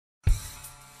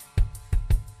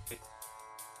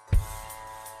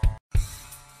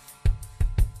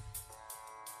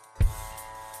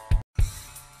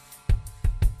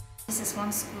this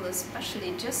one school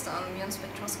especially just on Muon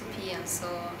spectroscopy, and so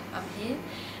I'm here.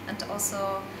 And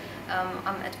also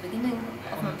I'm at the beginning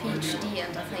of my PhD,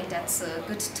 and I think that's a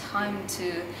good time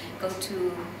to go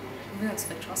to Muon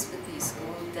spectroscopy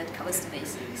school that covers the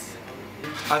basics.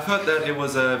 I've heard that it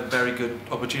was a very good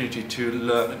opportunity to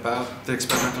learn about the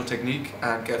experimental technique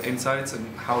and get insights and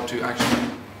how to actually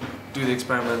do the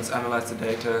experiments, analyze the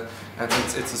data, and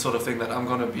since it's the sort of thing that I'm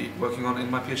going to be working on in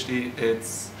my PhD,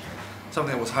 it's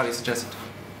something that was highly suggested.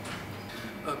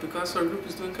 Because our group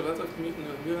is doing a lot of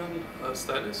Muon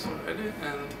studies already,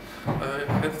 and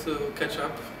I had to catch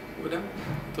up with them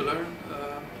to learn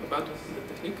about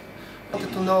the technique. I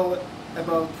wanted to know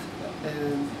about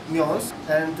muons,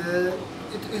 and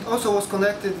it also was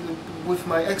connected with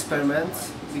my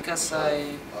experiments. Because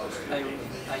I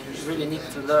really need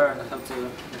to learn how to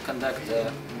conduct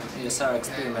ESR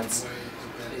experiments.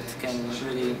 It can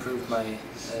really improve my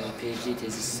PhD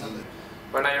thesis.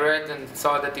 When I read and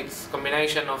saw that it's a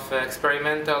combination of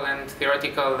experimental and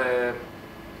theoretical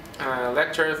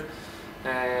lectures,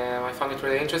 I found it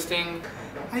really interesting.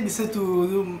 I decided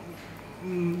to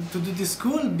do this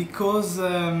school because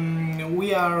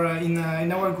we are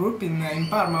in our group in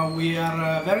Parma. We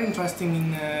are very interested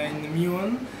in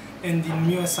Muon and in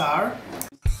MuSR.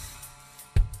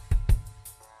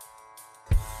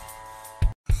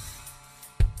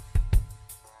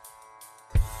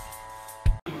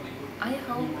 I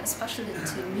hope especially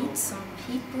to meet some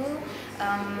people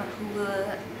who will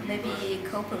maybe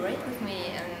cooperate with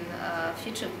me in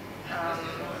future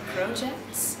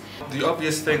projects. The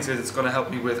obvious thing is it's going to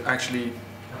help me with actually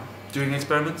doing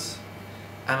experiments,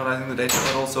 analyzing the data,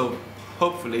 but also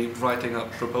hopefully writing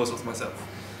up proposals myself.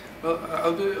 Well,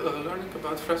 I'll be learning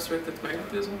about frustrated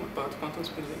magnetism, about quantum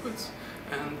spin liquids,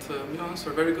 and muons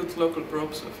are very good local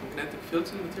probes of magnetic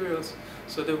fields in materials,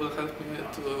 so they will help me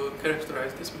to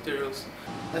characterize these materials.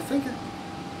 I think it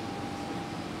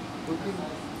would be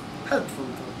helpful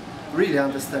to really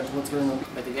understand what's going on.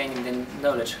 But gaining the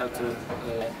knowledge how to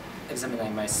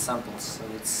examine my samples, so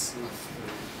it's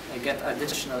I get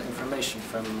additional information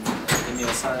from the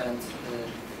MuSR, and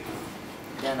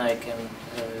then I can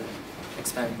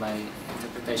expand my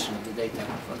interpretation of the data.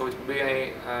 So it will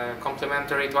be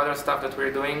complementary to other stuff that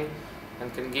we're doing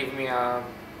and can give me a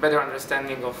better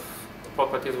understanding of the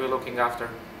properties we're looking after.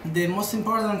 The most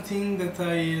important thing that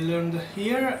I learned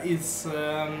here is,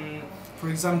 for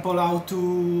example, how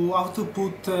to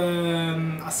put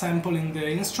a sample in the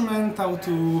instrument, how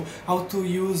to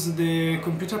use the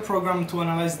computer program to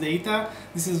analyze data.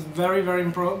 This is very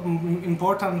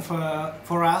important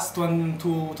for us to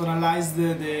analyze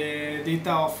the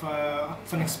data of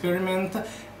an experiment,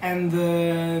 and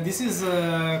this is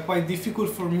quite difficult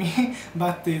for me,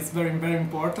 but it's very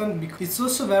important because it's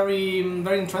also very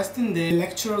interesting, the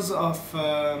lectures of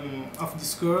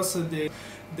this course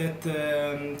that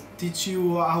teach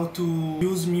you how to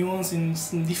use muons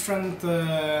in different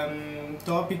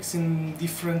topics, in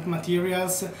different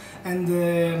materials, and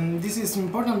this is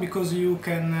important because you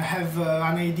can have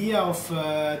an idea of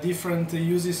different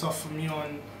uses of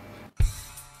muon.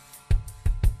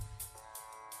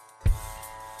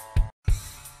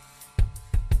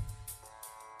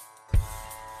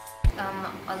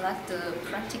 I like the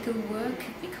practical work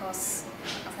because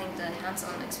I think the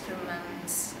hands-on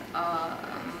experiments are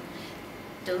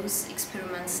those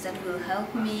experiments that will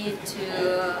help me to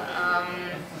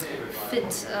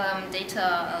fit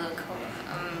data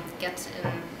I'll get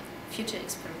in future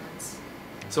experiments.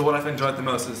 So what I've enjoyed the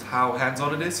most is how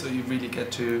hands-on it is, so you really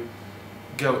get to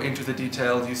go into the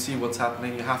details, you see what's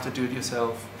happening, you have to do it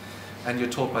yourself, and you're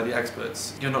taught by the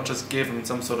experts. You're not just given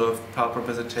some sort of PowerPoint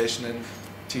presentation and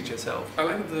teach yourself. I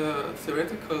like the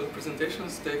theoretical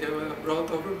presentations. They give a broad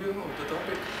overview of the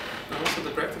topic, and also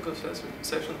the practical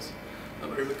sessions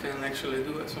where we can actually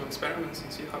do some experiments and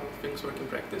see how things work in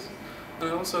practice. And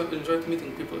I also enjoyed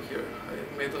meeting people here.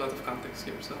 I made a lot of contacts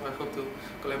here, so I hope to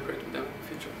collaborate with them in the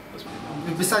future as well.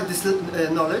 Besides this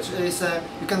knowledge, is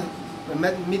you can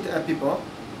meet people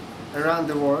around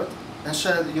the world and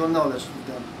share your knowledge with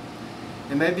them.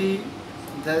 And maybe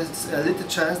there's a little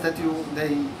chance that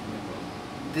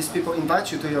these people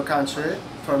invite you to your country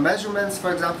for measurements,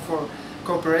 for example, for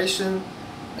cooperation.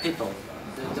 People.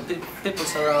 The people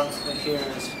around here,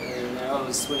 they're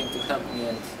always willing to help me,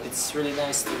 and it's really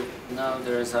nice to know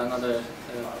there's another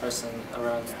person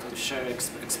around to share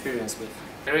experience with.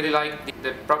 I really like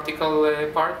the practical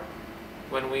part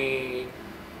when we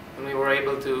were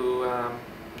able to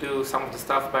do some of the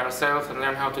stuff by ourselves and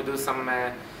learn how to do some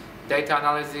data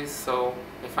analysis, so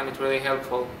I find it really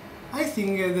helpful. I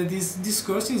think that this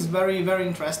course is very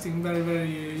interesting, very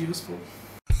useful.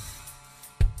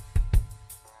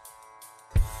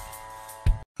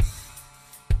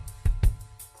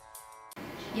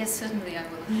 Yes, certainly I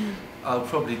will. I'll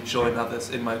probably join others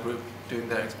in my group doing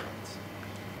their experiments.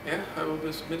 Yeah, I will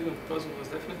be submitting a proposal,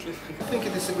 most definitely. I think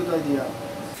it is a good idea.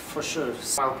 For sure.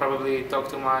 I'll probably talk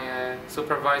to my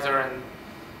supervisor and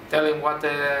tell him what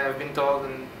I've been told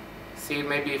and see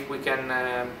maybe if we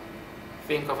can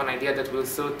think of an idea that will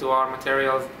suit to our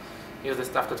materials, use the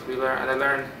stuff that I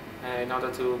learned in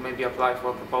order to maybe apply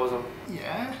for a proposal.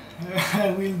 Yeah,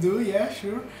 I will do, yeah,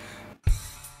 sure.